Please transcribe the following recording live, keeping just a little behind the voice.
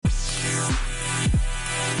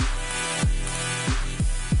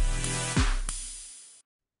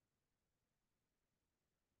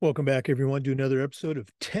Welcome back, everyone, to another episode of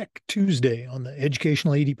Tech Tuesday on the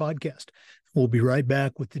Educational AD Podcast. We'll be right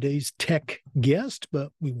back with today's tech guest, but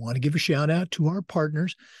we want to give a shout out to our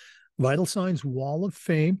partners, Vital Signs Wall of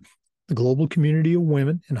Fame, the global community of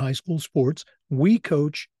women in high school sports, We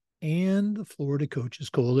Coach, and the Florida Coaches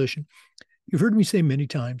Coalition. You've heard me say many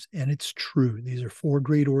times, and it's true. These are four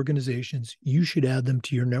great organizations. You should add them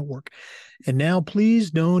to your network. And now, please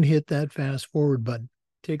don't hit that fast forward button.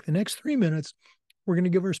 Take the next 3 minutes. We're going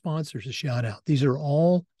to give our sponsors a shout out. These are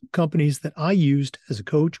all companies that I used as a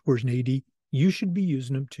coach or as an AD. You should be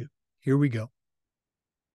using them too. Here we go.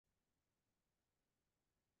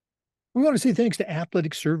 We want to say thanks to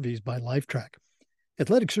Athletic Surveys by LifeTrack.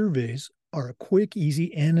 Athletic surveys are a quick,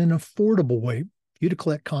 easy, and an affordable way for you to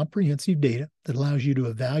collect comprehensive data that allows you to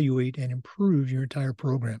evaluate and improve your entire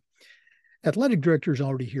program. Athletic directors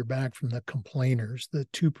already hear back from the complainers, the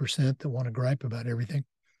 2% that want to gripe about everything.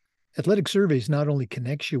 Athletic Surveys not only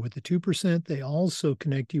connects you with the 2%, they also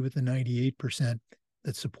connect you with the 98%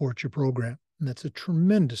 that support your program. And that's a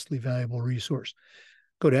tremendously valuable resource.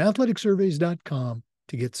 Go to athleticsurveys.com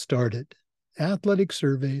to get started.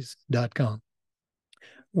 athleticsurveys.com.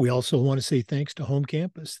 We also want to say thanks to Home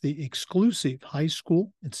Campus, the exclusive high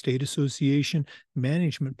school and state association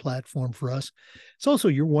management platform for us. It's also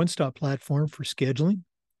your one-stop platform for scheduling,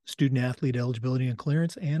 student-athlete eligibility and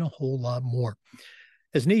clearance, and a whole lot more.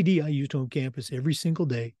 As an AD, I used Home Campus every single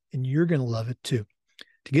day, and you're going to love it too.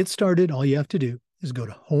 To get started, all you have to do is go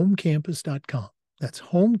to homecampus.com. That's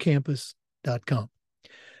homecampus.com.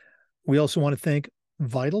 We also want to thank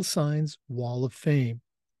Vital Signs Wall of Fame.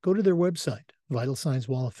 Go to their website,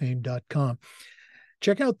 vitalsignswalloffame.com.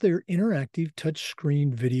 Check out their interactive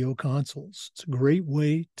touchscreen video consoles. It's a great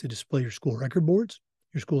way to display your school record boards,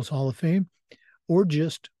 your school's Hall of Fame, or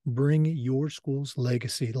just bring your school's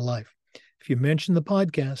legacy to life. If you mention the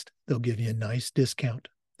podcast, they'll give you a nice discount.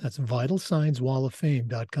 That's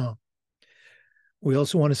vitalsignswalloffame.com. We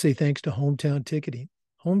also want to say thanks to Hometown Ticketing.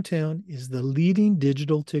 Hometown is the leading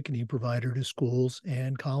digital ticketing provider to schools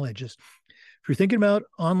and colleges. If you're thinking about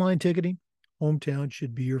online ticketing, Hometown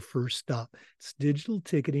should be your first stop. It's digital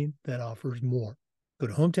ticketing that offers more. Go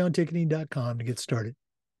to hometownticketing.com to get started.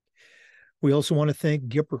 We also want to thank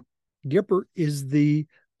Gipper. Gipper is the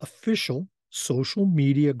official social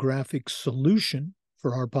media graphic solution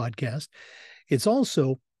for our podcast. It's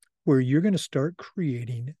also where you're going to start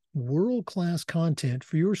creating world-class content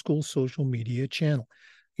for your school's social media channel.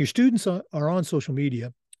 Your students are on social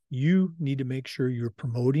media. You need to make sure you're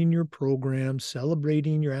promoting your program,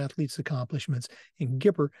 celebrating your athletes' accomplishments, and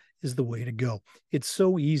Gipper is the way to go. It's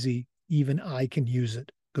so easy, even I can use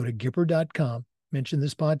it. Go to Gipper.com, mention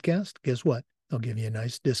this podcast. Guess what? They'll give you a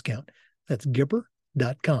nice discount. That's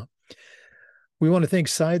Gipper.com. We want to thank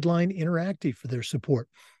Sideline Interactive for their support.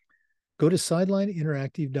 Go to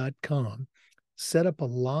sidelineinteractive.com, set up a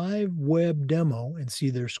live web demo, and see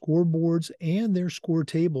their scoreboards and their score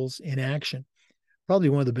tables in action. Probably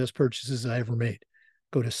one of the best purchases I ever made.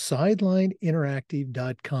 Go to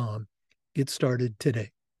sidelineinteractive.com. Get started today.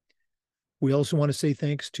 We also want to say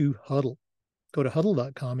thanks to Huddle. Go to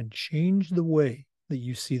huddle.com and change the way that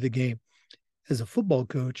you see the game. As a football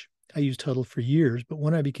coach, I used Huddle for years, but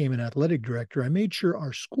when I became an athletic director, I made sure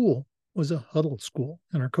our school was a Huddle school,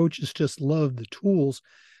 and our coaches just loved the tools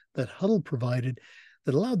that Huddle provided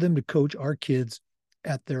that allowed them to coach our kids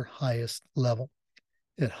at their highest level.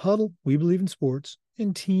 At Huddle, we believe in sports,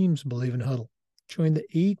 and teams believe in Huddle. Join the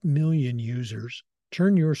 8 million users.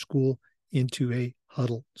 Turn your school into a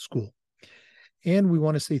Huddle school. And we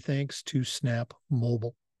want to say thanks to Snap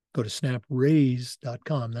Mobile. Go to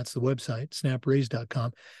snapraise.com. That's the website,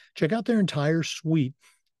 snapraise.com. Check out their entire suite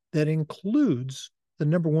that includes the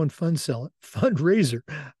number one fundraiser,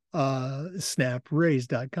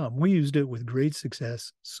 snapraise.com. We used it with great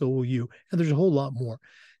success. So will you. And there's a whole lot more.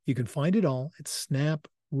 You can find it all at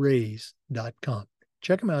snapraise.com.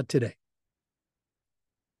 Check them out today.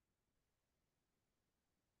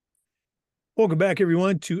 Welcome back,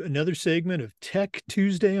 everyone, to another segment of Tech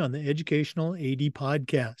Tuesday on the Educational AD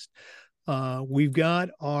Podcast. We've got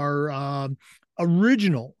our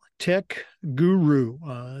original tech guru,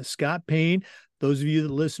 Scott Paine. Those of you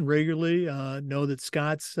that listen regularly know that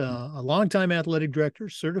Scott's a longtime athletic director,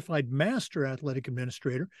 certified master athletic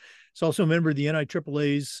administrator. He's also a member of the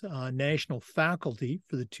NIAAA's national faculty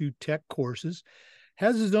for the 2 tech courses,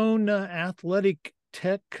 has his own athletic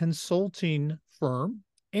tech consulting firm,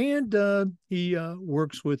 and he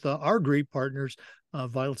works with our great partners,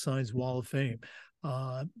 Vital Signs Wall of Fame.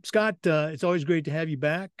 Scott, it's always great to have you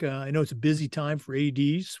back. I know it's a busy time for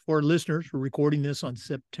ADs. For listeners, we're recording this on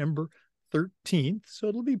September 13th, so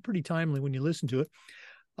it'll be pretty timely when you listen to it.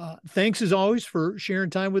 Thanks as always for sharing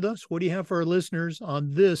time with us. What do you have for our listeners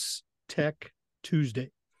on this Tech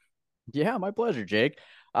Tuesday? Yeah, my pleasure, Jake.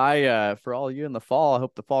 For all of you in the fall, I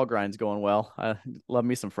hope the fall grind's going well. I love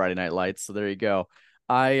me some Friday Night Lights, so there you go.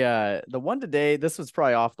 The one today, this was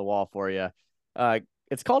probably off the wall for you. Uh,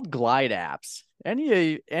 it's called Glide Apps.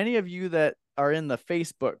 Any of you that are in the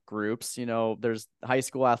Facebook groups, there's high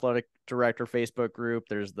school athletic director Facebook group.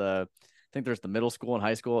 I think there's the middle school and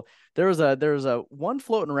high school. There's a one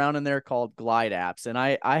floating around in there called Glide Apps, and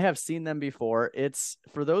I have seen them before. It's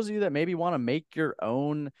for those of you that maybe want to make your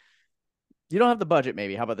own. You don't have the budget,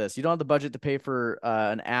 maybe. How about this? You don't have the budget to pay for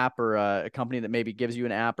an app or a company that maybe gives you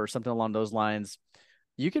an app or something along those lines.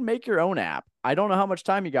 You can make your own app. I don't know how much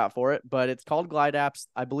time you got for it, but it's called Glide Apps.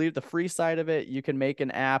 I believe the free side of it, you can make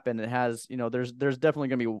an app, and it has, there's definitely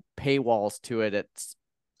going to be paywalls to it at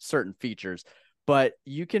certain features, but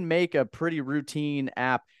you can make a pretty routine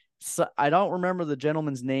app. So I don't remember the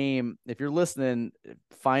gentleman's name. If you're listening,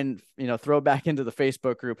 throw it back into the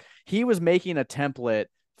Facebook group. He was making a template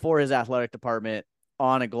for his athletic department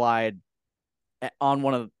on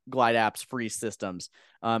one of Glide App's free systems.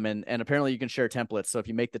 And apparently you can share templates. So if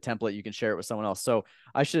you make the template, you can share it with someone else. So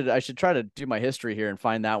I should try to do my history here and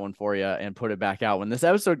find that one for you and put it back out. When this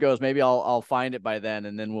episode goes, maybe I'll find it by then.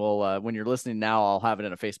 And then when you're listening now, I'll have it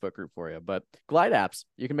in a Facebook group for you. But Glide Apps,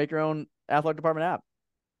 you can make your own athletic department app.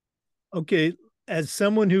 Okay. As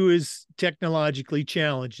someone who is technologically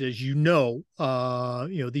challenged, as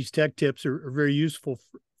these tech tips are very useful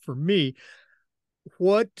for me.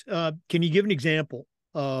 What can you give an example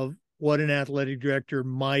of what an athletic director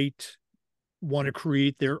might want to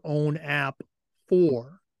create their own app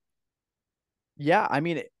for? Yeah, I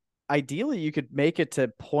mean, ideally you could make it to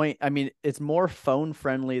point. I mean, it's more phone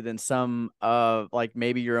friendly than some of like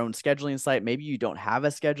maybe your own scheduling site. Maybe you don't have a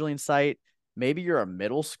scheduling site. Maybe you're a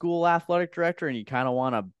middle school athletic director and you kind of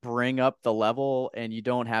want to bring up the level and you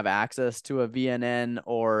don't have access to a VNN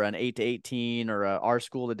or an 8 to 18 or a R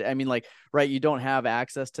school. I mean, like, right, you don't have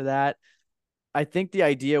access to that. I think the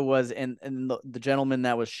idea was, and the gentleman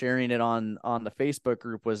that was sharing it on the Facebook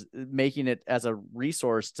group was making it as a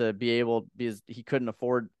resource to be able, because he couldn't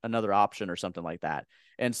afford another option or something like that.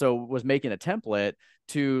 And so was making a template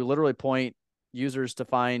to literally point users to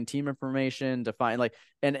find team information, to find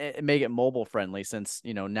and make it mobile friendly, since,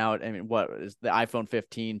 now, I mean, what is the iPhone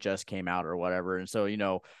 15 just came out or whatever. And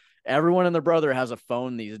so, everyone and their brother has a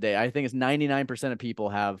phone these days. I think it's 99% of people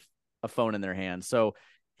have a phone in their hands. So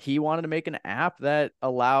he wanted to make an app that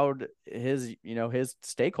allowed his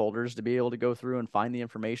stakeholders to be able to go through and find the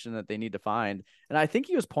information that they need to find. And I think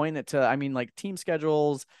he was pointing it to, I mean, like team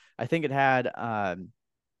schedules. I think it had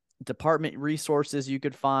department resources you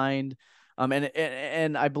could find.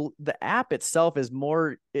 And I believe the app itself is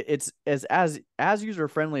more, it's as user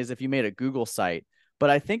friendly as if you made a Google site, but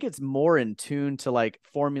I think it's more in tune to like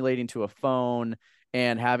formulating to a phone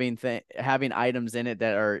and having items in it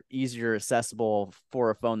that are easier accessible for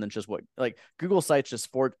a phone than just what, like, Google Sites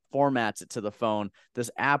just formats it to the phone. This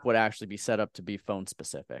app would actually be set up to be phone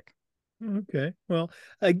specific. Okay. Well,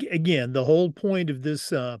 again, the whole point of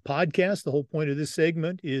this podcast, the whole point of this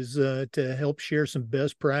segment is to help share some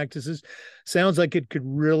best practices. Sounds like it could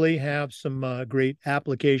really have some great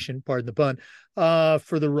application, pardon the pun,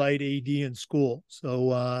 for the right AD in school.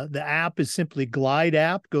 So the app is simply Glide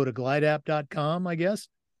App. Go to glideapp.com, I guess.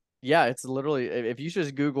 Yeah, it's literally, if you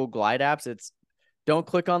just Google Glide Apps, don't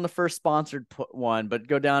click on the first sponsored one, but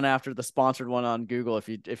go down after the sponsored one on Google. If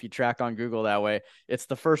you track on Google that way, it's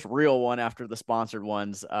the first real one after the sponsored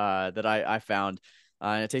ones that I found,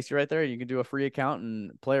 and it takes you right there. You can do a free account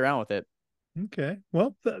and play around with it. Okay.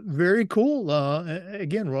 Well, very cool.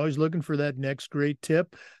 Again, we're always looking for that next great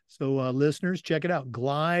tip. So listeners, check it out.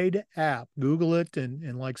 Glide app. Google it.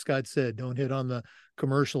 And like Scott said, don't hit on the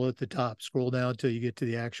commercial at the top. Scroll down until you get to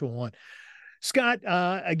the actual one. Scott,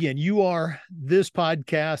 again, you are this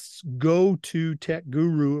podcast's go-to tech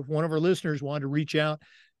guru. If one of our listeners wanted to reach out,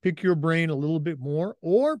 pick your brain a little bit more,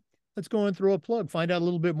 or let's go and throw a plug, find out a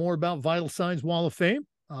little bit more about Vital Signs Wall of Fame.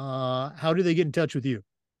 How do they get in touch with you?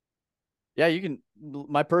 Yeah, you can.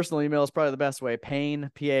 My personal email is probably the best way.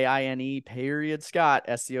 Paine, Paine, Scott,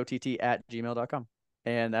 Scott @gmail.com.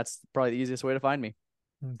 And that's probably the easiest way to find me.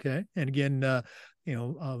 Okay. And again,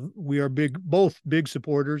 we are both big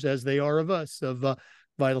supporters, as they are of us, of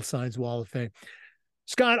Vital Signs Wall of Fame.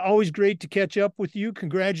 Scott, always great to catch up with you.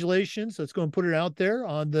 Congratulations. Let's go and put it out there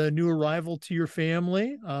on the new arrival to your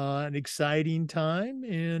family. An exciting time,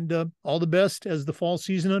 and all the best as the fall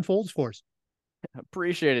season unfolds for us.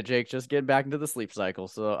 Appreciate it, Jake. Just getting back into the sleep cycle.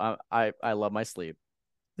 So I love my sleep.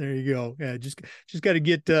 There you go. Yeah, just got to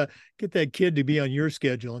get that kid to be on your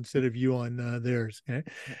schedule instead of you on theirs. Okay?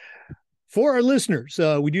 For our listeners,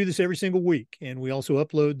 we do this every single week, and we also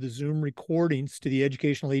upload the Zoom recordings to the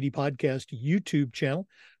Educational AD Podcast YouTube channel.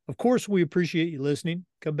 Of course, we appreciate you listening.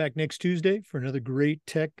 Come back next Tuesday for another great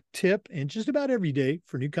tech tip, and just about every day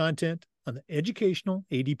for new content on the Educational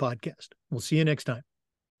AD Podcast. We'll see you next time.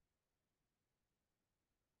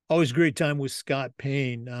 Always a great time with Scott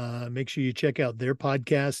Paine. Make sure you check out their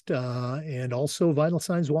podcast and also Vital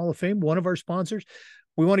Signs Wall of Fame, one of our sponsors.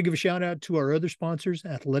 We want to give a shout out to our other sponsors,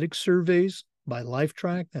 Athletic Surveys by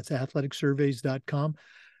LifeTrack. That's athleticsurveys.com.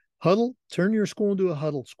 Huddle, turn your school into a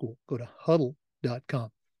huddle school. Go to huddle.com.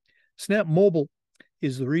 Snap Mobile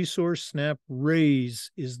is the resource. Snap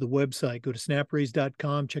Raise is the website. Go to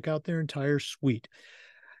snapraise.com. Check out their entire suite.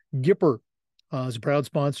 Gipper is a proud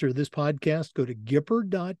sponsor of this podcast. Go to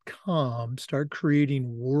gipper.com. Start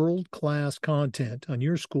creating world-class content on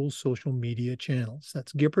your school's social media channels.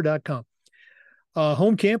 That's gipper.com.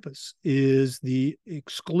 Home Campus is the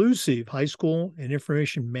exclusive high school and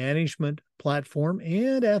information management platform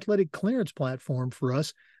and athletic clearance platform for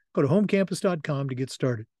us. Go to homecampus.com to get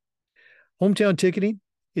started. Hometown Ticketing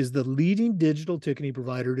is the leading digital ticketing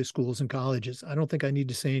provider to schools and colleges. I don't think I need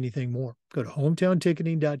to say anything more. Go to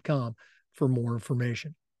hometownticketing.com for more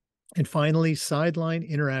information. And finally, Sideline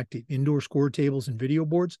Interactive, indoor score tables and video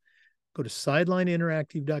boards. Go to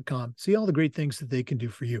sidelineinteractive.com. See all the great things that they can do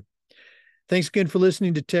for you. Thanks again for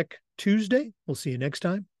listening to Tech Tuesday. We'll see you next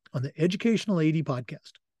time on the Educational AD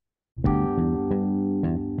Podcast.